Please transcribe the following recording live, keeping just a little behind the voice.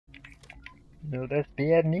No, that's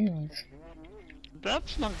bad news.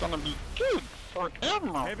 That's not gonna be good for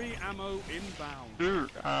ammo. Heavy ammo inbound.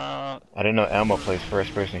 Dude, I didn't know Elmo plays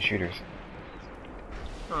first-person shooters.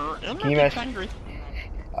 Can you Emma's imagine? angry.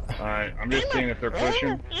 Alright, I'm just seeing if they're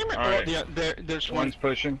pushing. Alright, Yeah, there's one. one's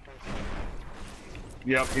pushing.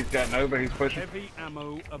 Yep, he's got Nova, he's pushing. Heavy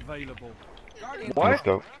ammo available. Guardian, What? Let's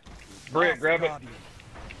go. Britt, grab it. Guardian.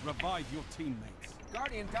 Revive your teammates.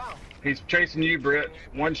 Guardian down. He's chasing you, Britt.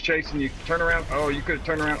 One's chasing you. Turn around. Oh, you could have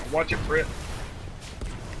turned around. Watch it, Britt.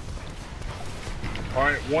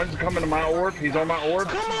 Alright, one's coming to my orb. He's on my orb.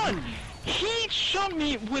 Come on! He shot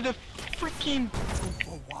me with a freaking...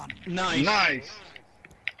 Nice. Nice.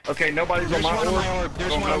 Okay, nobody's There's on one my on orb. my orb. There's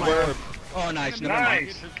Don't one know on my where. orb. Oh, nice. Never mind.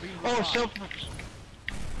 Nice. Oh, self...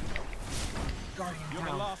 Guardian You're the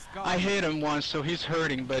down. last I guardian. hit him once, so he's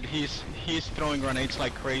hurting, but he's throwing grenades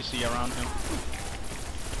like crazy around him.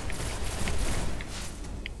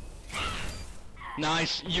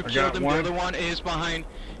 Nice. You I killed got him. one. The other one is behind...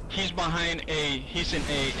 He's behind A. He's in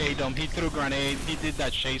A dome. He threw grenade. He did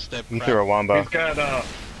that chase step. He crap. threw a wombo. He's got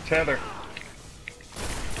tether.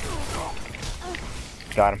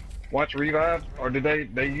 Got him. Watch revive, or did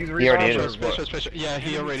they use revive? He already or did. Special, special. Yeah,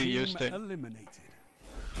 he Enemy already team used it. Eliminated.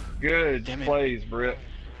 Good Damn it. plays, Britt.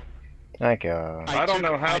 Thank you. I don't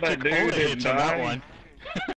know how I that took dude all the didn't hits on that die. one.